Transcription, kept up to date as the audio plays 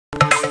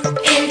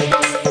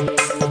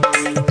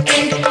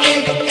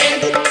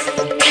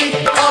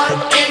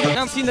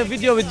I've seen the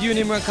video with you and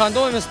Amir Khan.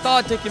 Don't even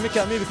start taking mickey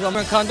at me because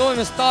Amir Khan. Don't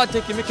even start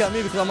taking mickey at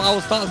me because I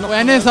will start.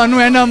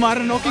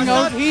 Knocking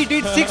out. He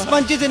did 6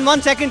 punches in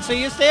 1 second, so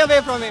you stay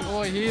away from him.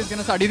 Oh, he is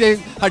gonna start.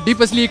 Her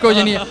deepest leak. What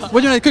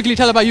do you quickly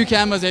tell about UK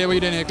Amers? What are you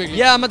doing quickly?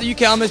 Yeah, I'm at the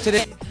UK Amers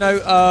today now,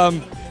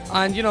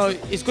 and you know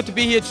it's good to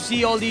be here to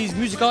see all these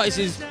music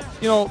artists,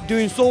 you know,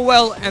 doing so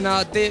well, and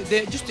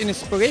they're just an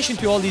inspiration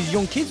to all these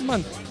young kids,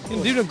 man. You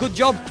know, they're doing a good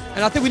job,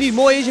 and I think we need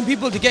more Asian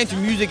people to get into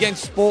music, get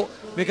into sport.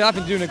 Because I've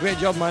been doing a great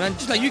job, man, and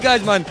just like you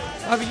guys, man.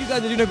 I think you guys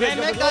are doing a great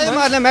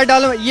job. मैं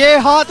डालूं ये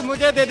हाथ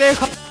मुझे दे दे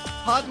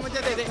हाथ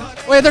मुझे दे दे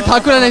Oh, yeah,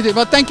 Thakur nahi thi.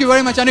 But thank you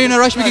very much. I know you're in a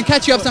rush. We can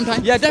catch you up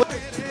sometime. Yeah,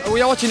 definitely.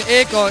 We are watching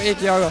Ek or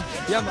Ek Yara.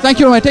 Yeah, man.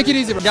 Thank you, man. Take it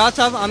easy, bro. Sajjad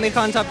साहब आमिर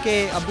खान साहब के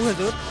अब्बू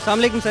हजूर अस्सलाम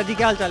वालेकुम sir जी,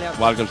 क्या हाल चाल है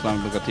आपका? वालेकुम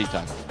सलाम, बिल्कुल ठीक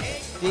ठाक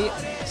जी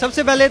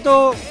सबसे पहले तो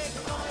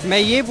मैं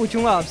ये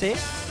पूछूंगा आपसे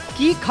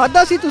कि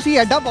खादा सी तुसी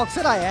एडा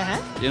बॉक्सर आया है?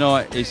 You know,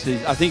 I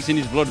think it's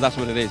in his blood, that's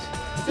what it is.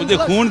 ਉਹਦੇ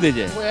ਖੂਨ ਦੇ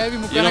ਜੇ ਉਹ ਇਹ ਵੀ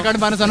ਮੁੱਕਾ ਨਾ ਕੱਢ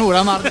ਮਾਰ ਸਾਨੂੰ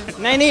ਹੋਰਾ ਮਾਰ ਦੇ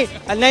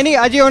नहीं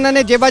अजी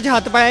उन्होंने जेबा 'ਚ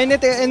ਹੱਥ ਪਾਇਆ ਇਹਨੇ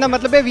ਤੇ ਇਹਦਾ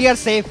ਮਤਲਬ ਹੈ ਵੀ ਆਰ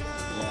ਸੇਫ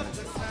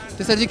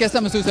ਤੇ ਸਰ ਜੀ ਕਿਹਦਾ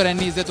ਮਹਿਸੂਸ ਹੋ ਰਿਹਾ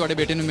ਇੰਨੀ ਇੱਜ਼ਤ ਤੁਹਾਡੇ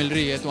ਬੇਟੇ ਨੂੰ ਮਿਲ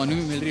ਰਹੀ ਹੈ ਤੁਹਾਨੂੰ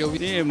ਵੀ ਮਿਲ ਰਹੀ ਹੋਗੀ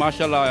नहीं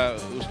माशाल्लाह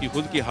उसकी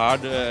खुद की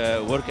हार्ड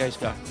वर्क है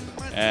इसका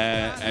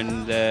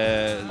एंड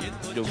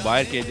जो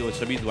बाहर के जो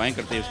सभी दुआएं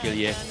करते हैं उसके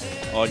लिए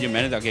और ये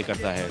मेहनत आगे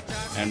करता है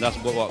and that's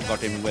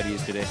got him very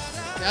today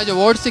आज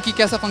अवार्ड से की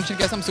कैसा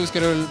फंक्शन कैसा महसूस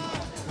कर रहे हो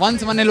वंस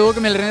वने लोग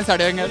मिल रहे हैं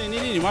साढ़े अंदर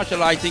नहीं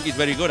माशाल्लाह I think it's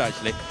very good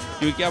actually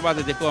क्योंकि क्या बात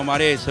है देखो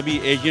हमारे सभी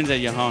एशियंस हैं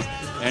यहाँ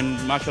एंड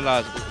माशाल्लाह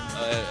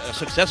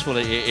successful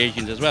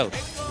Asians as well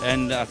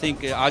and I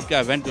think आज का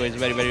event is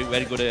very very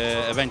very good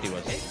event he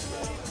was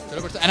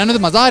चलो बट एना तो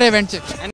मजा आ रहा है इवेंट से